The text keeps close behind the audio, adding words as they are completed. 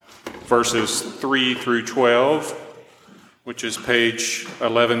verses 3 through 12, which is page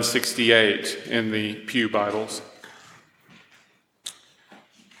 1168 in the Pew Bibles.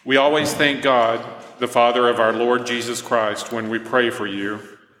 We always thank God, the Father of our Lord Jesus Christ, when we pray for you,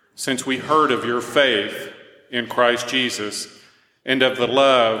 since we heard of your faith in Christ Jesus and of the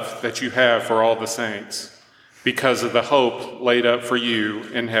love that you have for all the saints, because of the hope laid up for you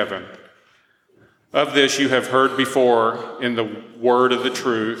in heaven. Of this you have heard before in the word of the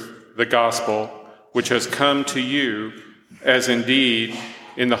truth, the gospel, which has come to you, as indeed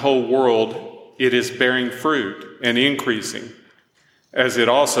in the whole world it is bearing fruit and increasing, as it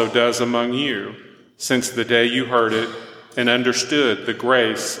also does among you, since the day you heard it and understood the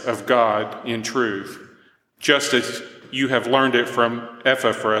grace of God in truth, just as you have learned it from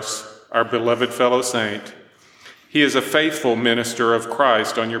Epaphras, our beloved fellow saint. He is a faithful minister of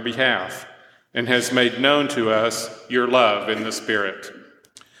Christ on your behalf and has made known to us your love in the Spirit.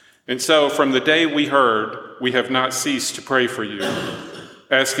 And so from the day we heard, we have not ceased to pray for you,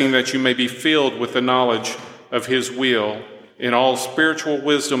 asking that you may be filled with the knowledge of his will in all spiritual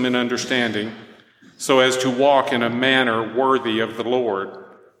wisdom and understanding, so as to walk in a manner worthy of the Lord,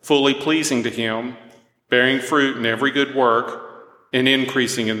 fully pleasing to him, bearing fruit in every good work, and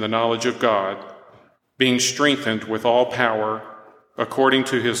increasing in the knowledge of God, being strengthened with all power, according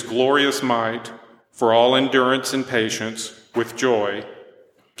to his glorious might, for all endurance and patience, with joy,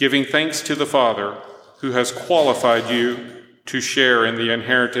 giving thanks to the Father, who has qualified you to share in the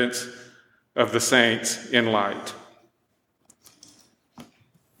inheritance of the saints in light.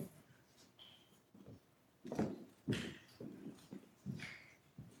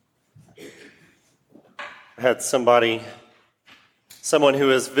 I had someone who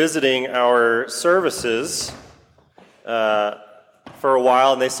was visiting our services for a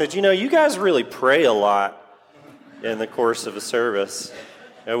while, and they said, you guys really pray a lot in the course of a service.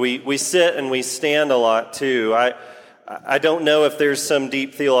 We sit and we stand a lot too. I don't know if there's some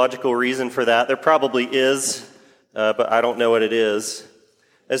deep theological reason for that. There probably is, but I don't know what it is.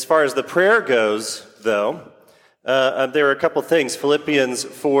 As far as the prayer goes, though, there are a couple things. Philippians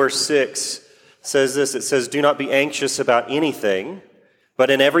 4:6 says this. It says, "Do not be anxious about anything,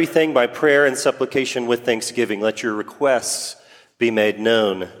 but in everything by prayer and supplication with thanksgiving, let your requests be made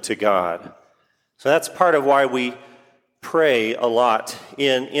known to God." So that's part of why we pray a lot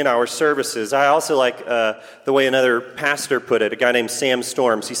in our services. I also like the way another pastor put it, a guy named Sam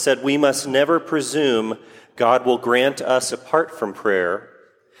Storms. He said, "We must never presume God will grant us apart from prayer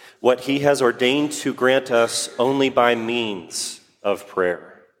what he has ordained to grant us only by means of prayer."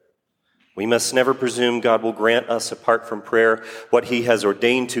 We must never presume God will grant us apart from prayer what he has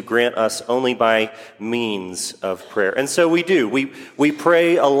ordained to grant us only by means of prayer. And so we do. We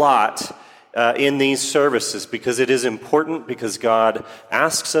pray a lot in these services because it is important, because God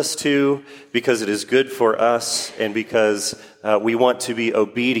asks us to, because it is good for us, and because we want to be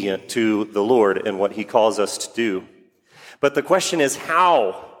obedient to the Lord and what he calls us to do. But the question is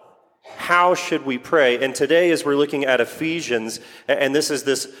how? How should we pray? And today, as we're looking at Ephesians, and this is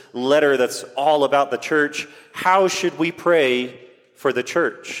this letter that's all about the church, how should we pray for the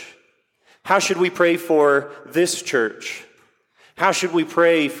church? How should we pray for this church? How should we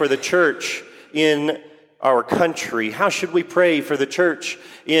pray for the church in our country? How should we pray for the church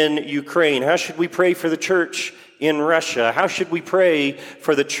in Ukraine? How should we pray for the church in Russia? How should we pray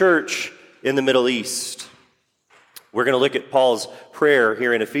for the church in the Middle East? We're going to look at Paul's prayer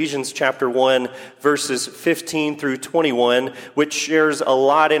here in Ephesians chapter 1, verses 15 through 21, which shares a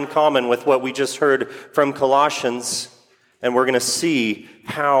lot in common with what we just heard from Colossians, and we're going to see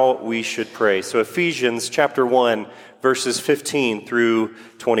how we should pray. So Ephesians chapter 1, verses 15 through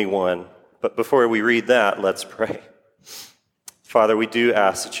 21. But before we read that, let's pray. Father, we do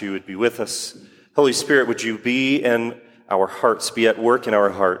ask that you would be with us. Holy Spirit, would you be in our hearts, be at work in our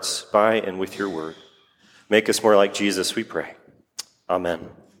hearts by and with your word. Make us more like Jesus, we pray. Amen.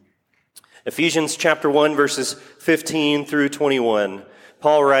 Ephesians chapter 1, verses 15 through 21.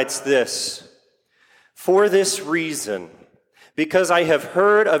 Paul writes this, "For this reason, because I have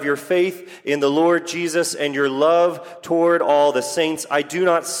heard of your faith in the Lord Jesus and your love toward all the saints, I do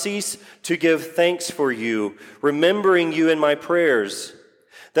not cease to give thanks for you, remembering you in my prayers,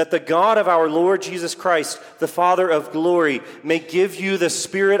 that the God of our Lord Jesus Christ, the Father of glory, may give you the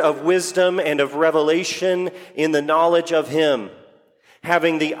spirit of wisdom and of revelation in the knowledge of him,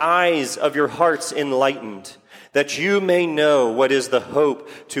 having the eyes of your hearts enlightened, that you may know what is the hope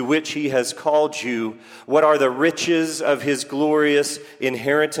to which he has called you, what are the riches of his glorious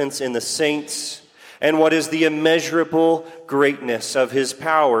inheritance in the saints, and what is the immeasurable greatness of his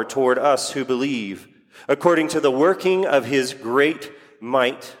power toward us who believe, according to the working of his great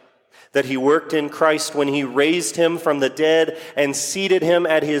might, that he worked in Christ when he raised him from the dead and seated him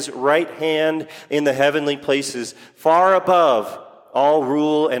at his right hand in the heavenly places, far above all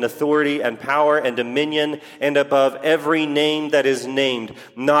rule and authority and power and dominion, and above every name that is named,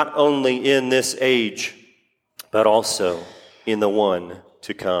 not only in this age, but also in the one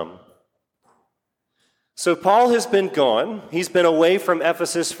to come. So Paul has been gone. He's been away from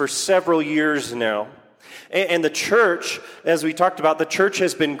Ephesus for several years now. And the church, as we talked about, the church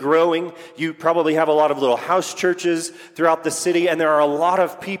has been growing. You probably have a lot of little house churches throughout the city, and there are a lot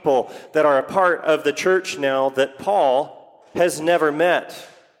of people that are a part of the church now that Paul has never met.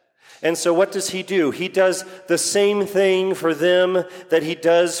 And so what does he do? He does the same thing for them that he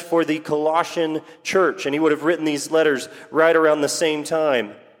does for the Colossian church. And he would have written these letters right around the same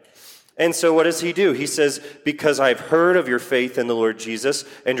time. And so what does he do? He says, because I've heard of your faith in the Lord Jesus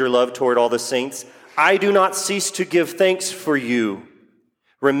and your love toward all the saints, I do not cease to give thanks for you,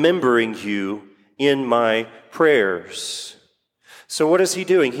 remembering you in my prayers. So what is he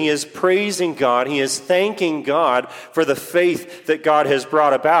doing? He is praising God. He is thanking God for the faith that God has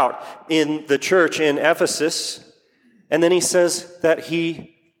brought about in the church in Ephesus. And then he says that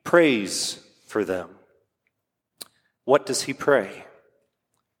he prays for them. What does he pray?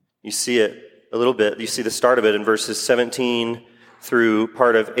 You see it a little bit. You see the start of it in verses 17 through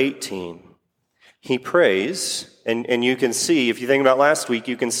part of 18. He prays, and you can see, if you think about last week,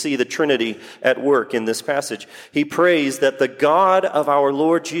 you can see the Trinity at work in this passage. He prays that the God of our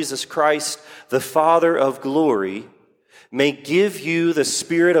Lord Jesus Christ, the Father of glory, may give you the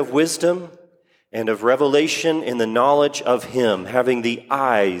spirit of wisdom and of revelation in the knowledge of him, having the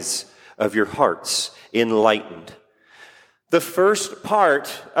eyes of your hearts enlightened. The first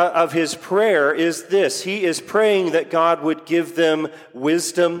part of his prayer is this. He is praying that God would give them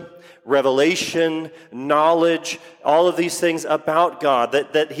wisdom, revelation, knowledge, all of these things about God,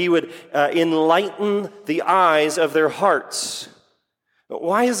 that he would enlighten the eyes of their hearts.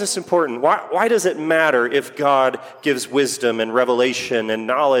 Why is this important? Why does it matter if God gives wisdom and revelation and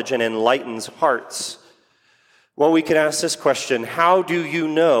knowledge and enlightens hearts? Well, we could ask this question: how do you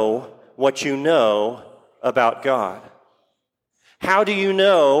know what you know about God? How do you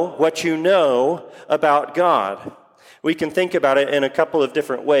know what you know about God? We can think about it in a couple of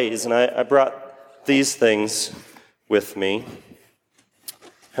different ways, and I brought these things with me.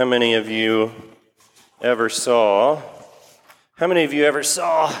 How many of you ever saw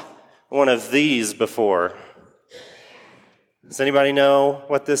one of these before? Does anybody know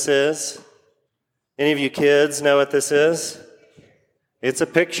what this is? Any of you kids know what this is? It's a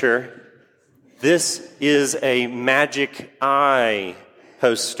picture. This is a magic eye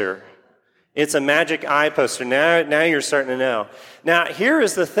poster. It's a magic eye poster. Now you're starting to know. Now, here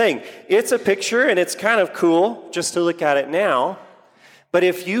is the thing. It's a picture, and it's kind of cool just to look at it now. But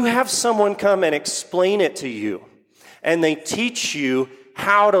if you have someone come and explain it to you, and they teach you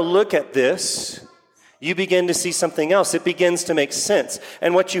how to look at this, you begin to see something else. It begins to make sense.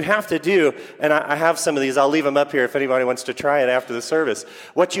 And what you have to do, and I have some of these, I'll leave them up here if anybody wants to try it after the service.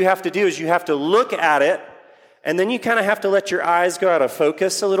 What you have to do is you have to look at it, and then you kind of have to let your eyes go out of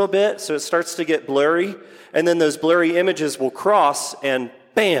focus a little bit so it starts to get blurry. And then those blurry images will cross and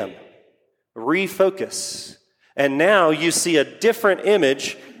bam, refocus. And now you see a different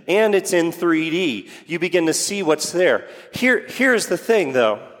image, and it's in 3D. You begin to see what's there. Here's the thing,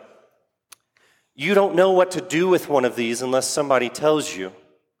 though. You don't know what to do with one of these unless somebody tells you.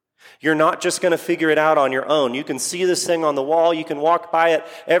 You're not just going to figure it out on your own. You can see this thing on the wall. You can walk by it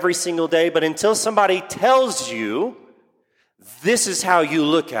every single day. But until somebody tells you, this is how you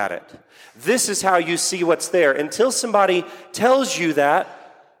look at it. This is how you see what's there. Until somebody tells you that,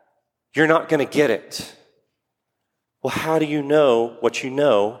 you're not going to get it. Well, how do you know what you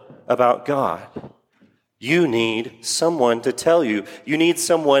know about God? You need someone to tell you. You need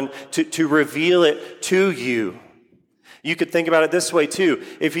someone to reveal it to you. You could think about it this way too.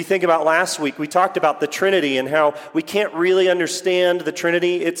 If you think about last week, we talked about the Trinity and how we can't really understand the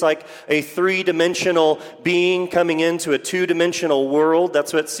Trinity. It's like a three-dimensional being coming into a two-dimensional world.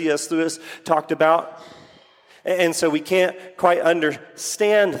 That's what C.S. Lewis talked about. And so we can't quite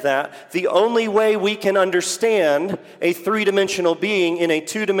understand that. The only way we can understand a three-dimensional being in a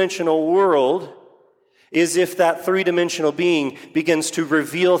two-dimensional world is if that three-dimensional being begins to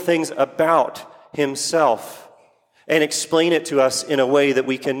reveal things about himself and explain it to us in a way that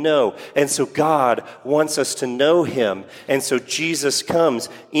we can know. And so God wants us to know him. And so Jesus comes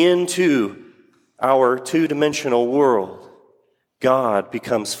into our two-dimensional world. God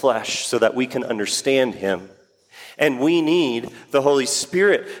becomes flesh so that we can understand him. And we need the Holy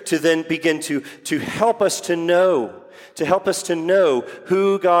Spirit to then begin to help us to know, to help us to know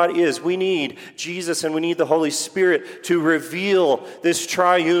who God is. We need Jesus and we need the Holy Spirit to reveal this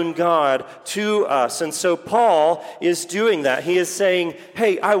triune God to us. And so Paul is doing that. He is saying,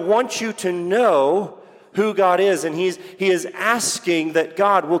 hey, I want you to know who God is. And he is asking that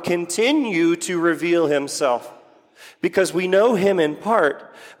God will continue to reveal himself. Because we know him in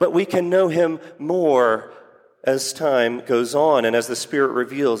part, but we can know him more as time goes on and as the Spirit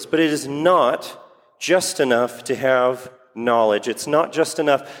reveals. But it is not just enough to have knowledge. It's not just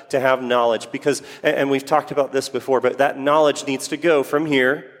enough to have knowledge because, and we've talked about this before, but that knowledge needs to go from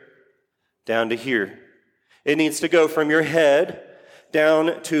here down to here. It needs to go from your head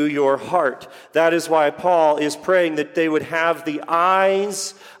down to your heart. That is why Paul is praying that they would have the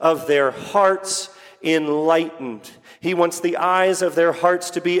eyes of their hearts enlightened. He wants the eyes of their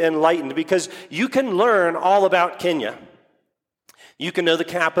hearts to be enlightened because you can learn all about Kenya. You can know the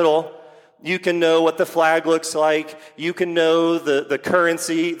capital. You can know what the flag looks like. You can know the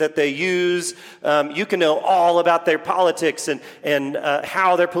currency that they use. You can know all about their politics and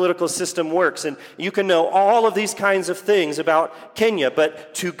how their political system works. And you can know all of these kinds of things about Kenya.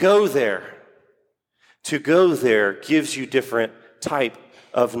 But to go there gives you different type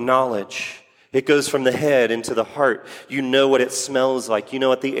of knowledge. It goes from the head into the heart. You know what it smells like. You know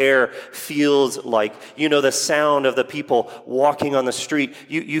what the air feels like. You know the sound of the people walking on the street.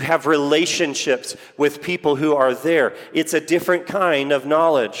 You have relationships with people who are there. It's a different kind of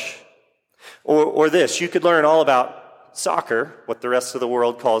knowledge. Or this, you could learn all about soccer, what the rest of the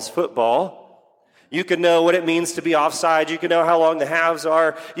world calls football. You can know what it means to be offside. You can know how long the halves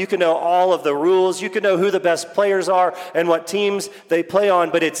are. You can know all of the rules. You can know who the best players are and what teams they play on.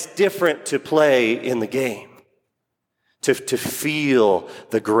 But it's different to play in the game. To feel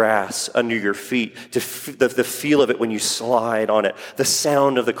the grass under your feet. The feel of it when you slide on it. The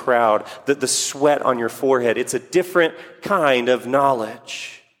sound of the crowd. The sweat on your forehead. It's a different kind of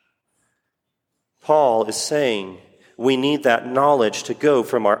knowledge. Paul is saying we need that knowledge to go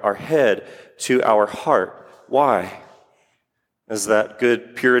from our head to our heart. Why? As that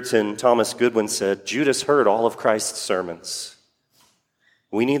good Puritan Thomas Goodwin said, Judas heard all of Christ's sermons.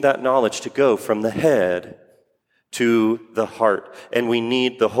 We need that knowledge to go from the head to the heart. And we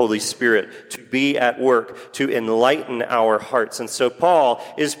need the Holy Spirit to be at work to enlighten our hearts. And so Paul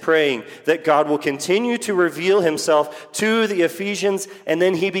is praying that God will continue to reveal himself to the Ephesians. And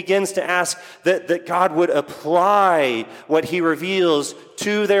then he begins to ask that God would apply what he reveals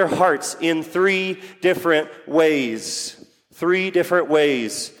to their hearts in 3 different ways. 3 different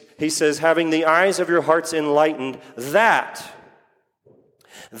ways. He says, having the eyes of your hearts enlightened, that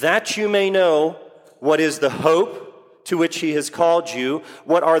you may know what is the hope to which he has called you?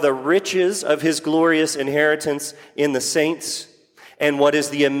 What are the riches of his glorious inheritance in the saints? And what is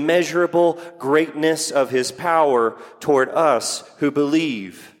the immeasurable greatness of his power toward us who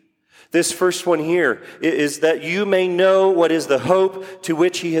believe? This first one here is that you may know what is the hope to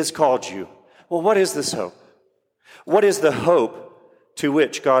which he has called you. Well, what is this hope? What is the hope to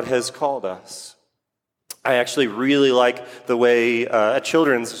which God has called us? I actually really like the way a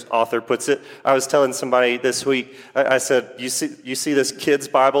children's author puts it. I was telling somebody this week, I said, you see this kid's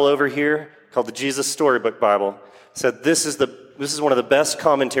Bible over here called the Jesus Storybook Bible? I said, this is one of the best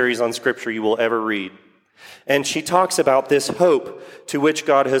commentaries on Scripture you will ever read. And she talks about this hope to which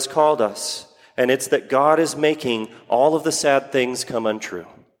God has called us. And it's that God is making all of the sad things come untrue.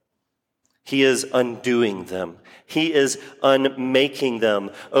 He is undoing them. He is unmaking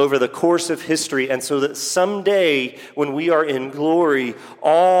them over the course of history. And so that someday when we are in glory,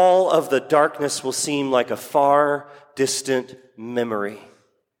 all of the darkness will seem like a far distant memory.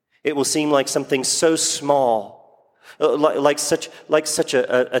 It will seem like something so small, like such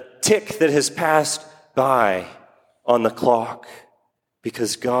a tick that has passed by on the clock,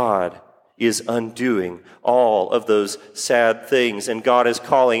 because God is undoing all of those sad things. And God is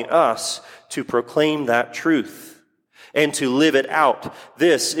calling us to proclaim that truth and to live it out.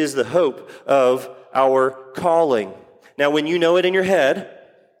 This is the hope of our calling. Now, when you know it in your head,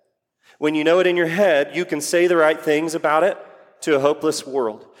 you can say the right things about it to a hopeless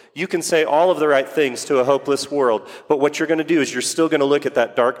world. You can say all of the right things to a hopeless world. But what you're going to do is you're still going to look at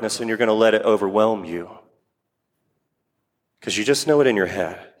that darkness and you're going to let it overwhelm you. Because you just know it in your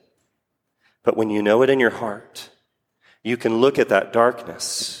head. But when you know it in your heart, you can look at that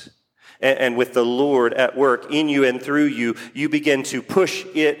darkness. And with the Lord at work in you and through you, you begin to push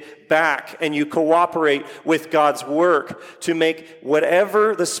it back and you cooperate with God's work to make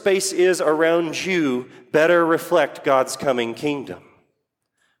whatever the space is around you better reflect God's coming kingdom.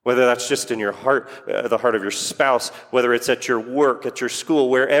 Whether that's just in your heart, the heart of your spouse, whether it's at your work, at your school,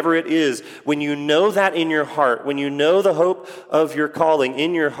 wherever it is, when you know that in your heart, when you know the hope of your calling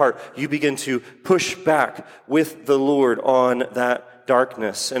in your heart, you begin to push back with the Lord on that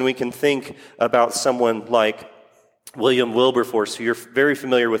darkness. And we can think about someone like William Wilberforce, who you're very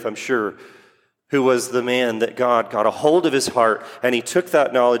familiar with, I'm sure, who was the man that God got a hold of his heart, and he took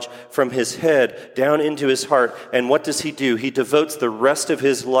that knowledge from his head down into his heart. And what does he do? He devotes the rest of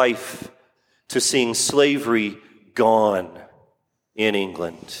his life to seeing slavery gone in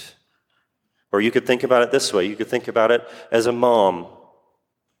England. Or you could think about it this way. You could think about it as a mom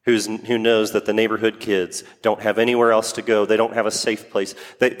who knows that the neighborhood kids don't have anywhere else to go. They don't have a safe place.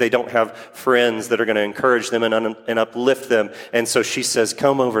 They don't have friends that are going to encourage them and uplift them. And so she says,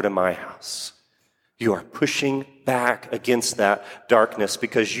 come over to my house. You are pushing back against that darkness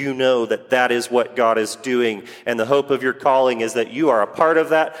because you know that that is what God is doing. And the hope of your calling is that you are a part of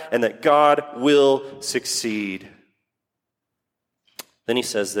that and that God will succeed. Then he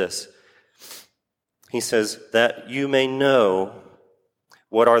says this. He says, that you may know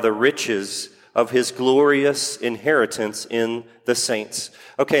what are the riches of his glorious inheritance in the saints.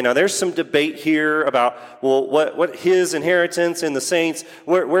 Okay, now there's some debate here about, well, what his inheritance in the saints,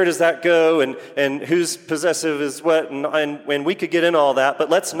 where does that go, and who's possessive is what, and we could get into all that, but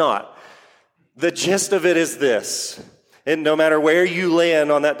let's not. The gist of it is this, and no matter where you land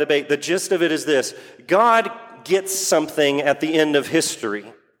on that debate, the gist of it is this: God gets something at the end of history.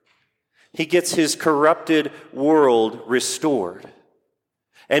 He gets his corrupted world restored.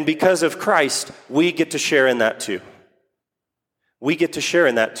 And because of Christ, we get to share in that too. We get to share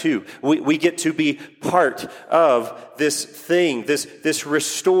in that too. We get to be part of this thing, this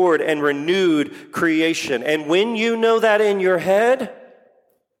restored and renewed creation. And when you know that in your head,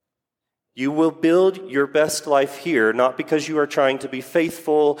 you will build your best life here, not because you are trying to be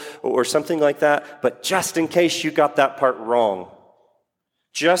faithful or something like that, but just in case you got that part wrong.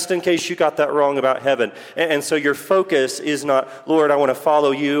 Just in case you got that wrong about heaven. And so your focus is not, Lord, I want to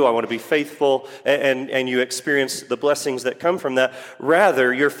follow you, I want to be faithful, and you experience the blessings that come from that.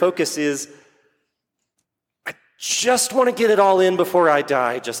 Rather, your focus is, I just want to get it all in before I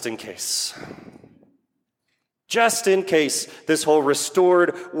die, just in case. Just in case this whole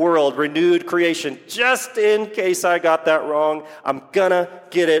restored world, renewed creation, just in case I got that wrong, I'm gonna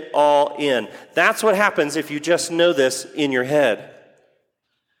get it all in. That's what happens if you just know this in your head.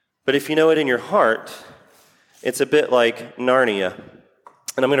 But if you know it in your heart, it's a bit like Narnia.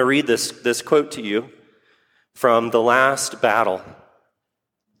 And I'm going to read this quote to you from The Last Battle.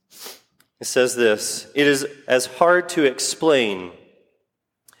 It says this: it is as hard to explain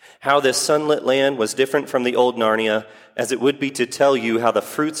how this sunlit land was different from the old Narnia as it would be to tell you how the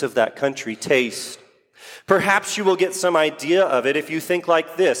fruits of that country taste. Perhaps you will get some idea of it if you think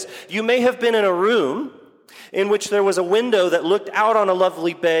like this. You may have been in a room in which there was a window that looked out on a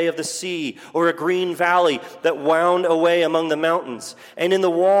lovely bay of the sea or a green valley that wound away among the mountains. And in the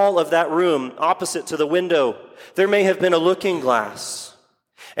wall of that room, opposite to the window, there may have been a looking glass.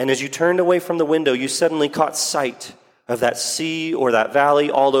 And as you turned away from the window, you suddenly caught sight of that sea or that valley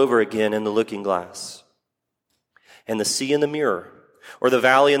all over again in the looking glass. And the sea in the mirror, or the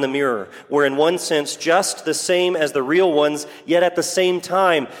valley in the mirror, were in one sense just the same as the real ones, yet at the same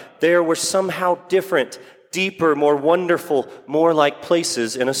time, there were somehow different, deeper, more wonderful, more like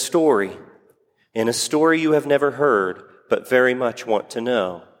places in a story you have never heard, but very much want to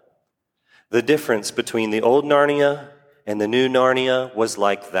know. The difference between the old Narnia and the new Narnia was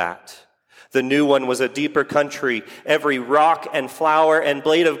like that. The new one was a deeper country. Every rock and flower and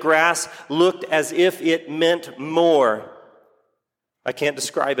blade of grass looked as if it meant more. I can't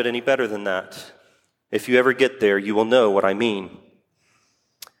describe it any better than that. If you ever get there, you will know what I mean.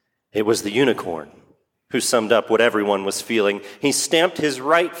 It was the unicorn who summed up what everyone was feeling. He stamped his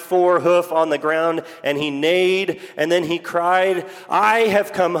right forehoof on the ground, and he neighed, and then he cried, I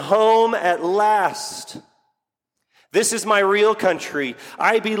have come home at last. This is my real country.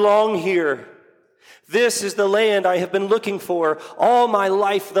 I belong here. This is the land I have been looking for all my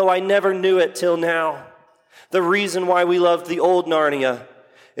life, though I never knew it till now. The reason why we loved the old Narnia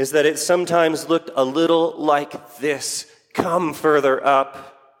is that it sometimes looked a little like this. Come further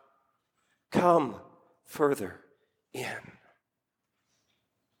up. Come further in.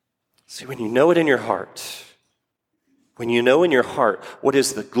 See, when you know it in your heart, when you know in your heart what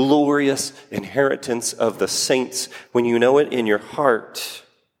is the glorious inheritance of the saints, when you know it in your heart,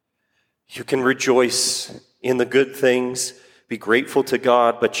 you can rejoice in the good things, be grateful to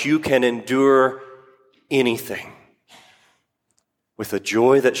God, but you can endure anything with a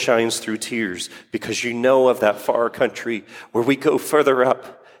joy that shines through tears because you know of that far country where we go further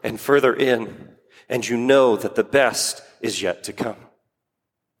up and further in, and you know that the best is yet to come.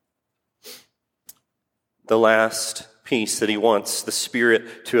 The last piece that he wants the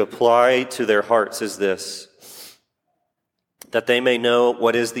Spirit to apply to their hearts is this: that they may know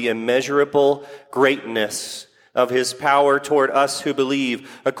what is the immeasurable greatness of his power toward us who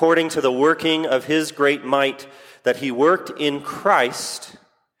believe, according to the working of his great might, that he worked in Christ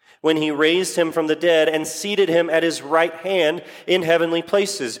when he raised him from the dead and seated him at his right hand in heavenly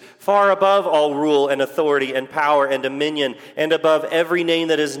places, far above all rule and authority and power and dominion, and above every name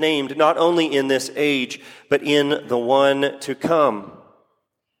that is named, not only in this age, but in the one to come.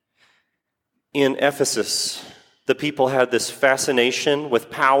 In Ephesus, the people had this fascination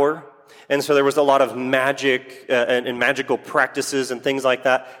with power, and so there was a lot of magic and magical practices and things like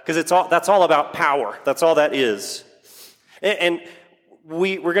that, because that's all about power. That's all that is. And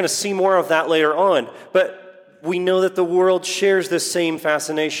we're going to see more of that later on, but we know that the world shares this same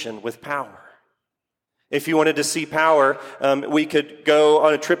fascination with power. If you wanted to see power, we could go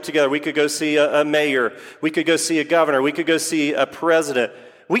on a trip together. We could go see a mayor. We could go see a governor. We could go see a president.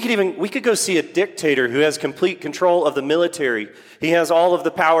 We could go see a dictator who has complete control of the military. He has all of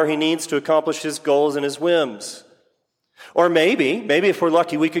the power he needs to accomplish his goals and his whims. Or maybe if we're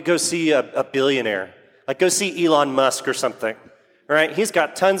lucky, we could go see a billionaire. Like go see Elon Musk or something. Right? He's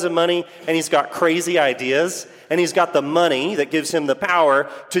got tons of money, and he's got crazy ideas, and he's got the money that gives him the power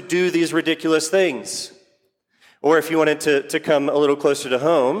to do these ridiculous things. Or if you wanted to come a little closer to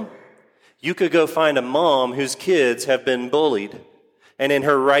home, you could go find a mom whose kids have been bullied. And in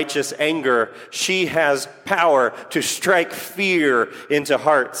her righteous anger, she has power to strike fear into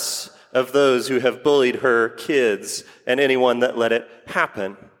hearts of those who have bullied her kids and anyone that let it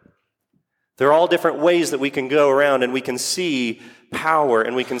happen. There are all different ways that we can go around and we can see power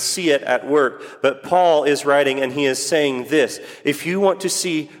and we can see it at work. But Paul is writing and he is saying this: if you want to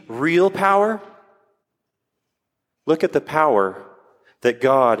see real power, look at the power that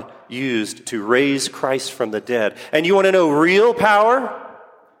God used to raise Christ from the dead. And you want to know real power?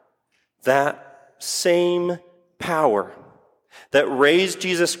 That same power that raised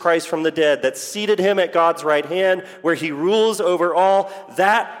Jesus Christ from the dead, that seated him at God's right hand, where he rules over all,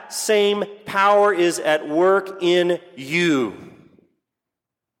 that same power is at work in you.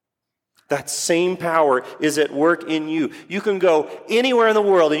 That same power is at work in you. You can go anywhere in the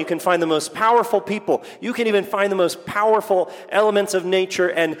world and you can find the most powerful people. You can even find the most powerful elements of nature,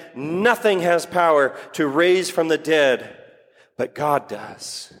 and nothing has power to raise from the dead, but God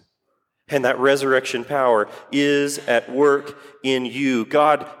does. And that resurrection power is at work in you.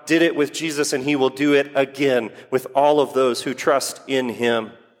 God did it with Jesus, and he will do it again with all of those who trust in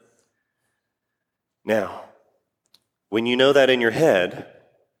him. Now, when you know that in your head,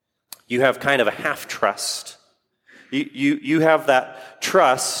 you have kind of a half trust. You have that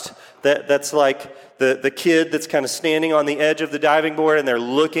trust that's like the kid that's kind of standing on the edge of the diving board, and they're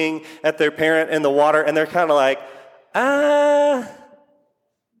looking at their parent in the water, and they're kind of like,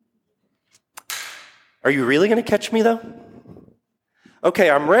 are you really going to catch me, though? Okay,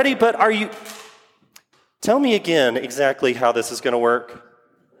 I'm ready, but are you... Tell me again exactly how this is going to work.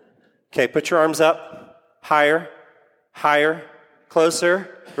 Okay, put your arms up. Higher,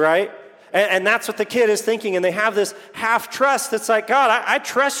 closer, right? And that's what the kid is thinking, and they have this half-trust that's like, God, I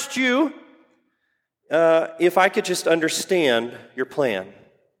trust you if I could just understand your plan.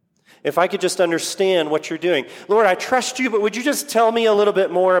 If I could just understand what you're doing. Lord, I trust you, but would you just tell me a little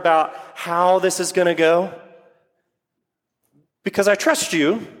bit more about how this is going to go? Because I trust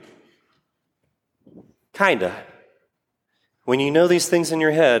you. Kinda. When you know these things in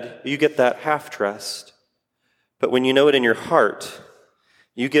your head, you get that half-trust. But when you know it in your heart,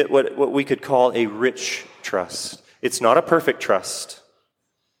 you get what we could call a rich trust. It's not a perfect trust.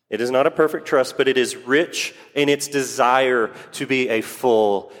 It is not a perfect trust, but it is rich in its desire to be a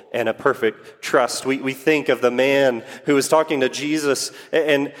full and a perfect trust. We think of the man who was talking to Jesus,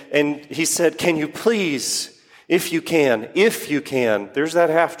 and he said, can you please, if you can, there's that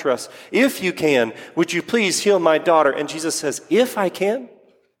half trust, if you can, would you please heal my daughter? And Jesus says, if I can?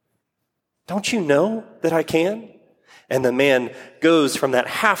 Don't you know that I can? And the man goes from that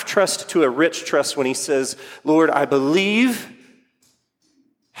half trust to a rich trust when he says, Lord, I believe,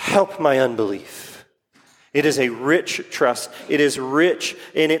 help my unbelief. It is a rich trust. It is rich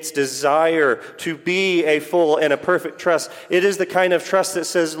in its desire to be a full and a perfect trust. It is the kind of trust that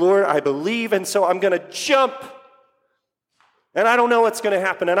says, Lord, I believe, and so I'm going to jump. And I don't know what's going to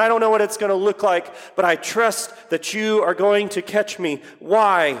happen, and I don't know what it's going to look like, but I trust that you are going to catch me.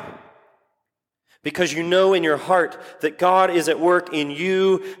 Why? Because you know in your heart that God is at work in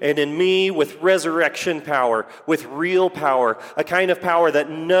you and in me with resurrection power, with real power, a kind of power that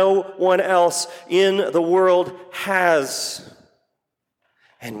no one else in the world has.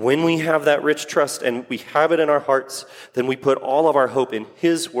 And when we have that rich trust and we have it in our hearts, then we put all of our hope in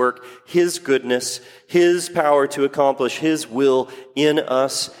His work, His goodness, His power to accomplish His will in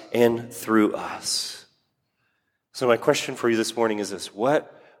us and through us. So my question for you this morning is this: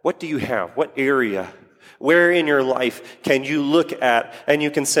 What do you have? What area? Where in your life can you look at and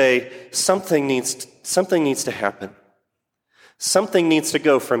you can say, something needs to happen. Something needs to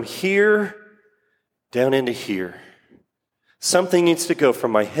go from here down into here. Something needs to go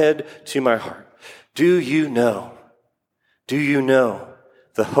from my head to my heart. Do you know? Do you know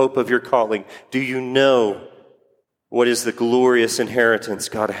the hope of your calling? Do you know what is the glorious inheritance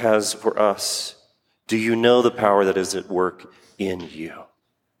God has for us? Do you know the power that is at work in you?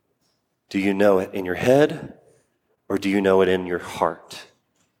 Do you know it in your head, or do you know it in your heart?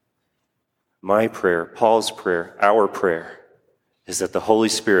 My prayer, Paul's prayer, our prayer, is that the Holy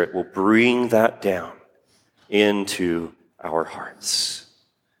Spirit will bring that down into our hearts.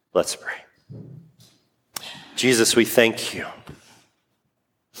 Let's pray. Jesus, we thank you.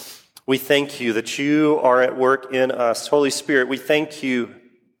 We thank you that you are at work in us. Holy Spirit, we thank you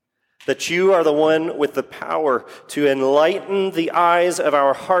that you are the one with the power to enlighten the eyes of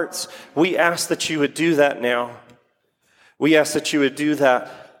our hearts. We ask that you would do that now. We ask that you would do that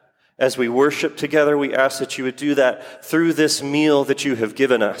as we worship together. We ask that you would do that through this meal that you have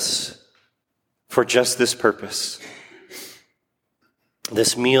given us for just this purpose.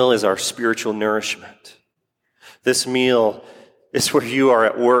 This meal is our spiritual nourishment. This meal is where you are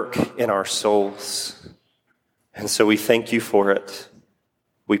at work in our souls. And so we thank you for it.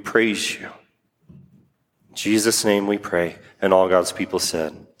 We praise you. In Jesus' name we pray. And all God's people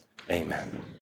said, amen.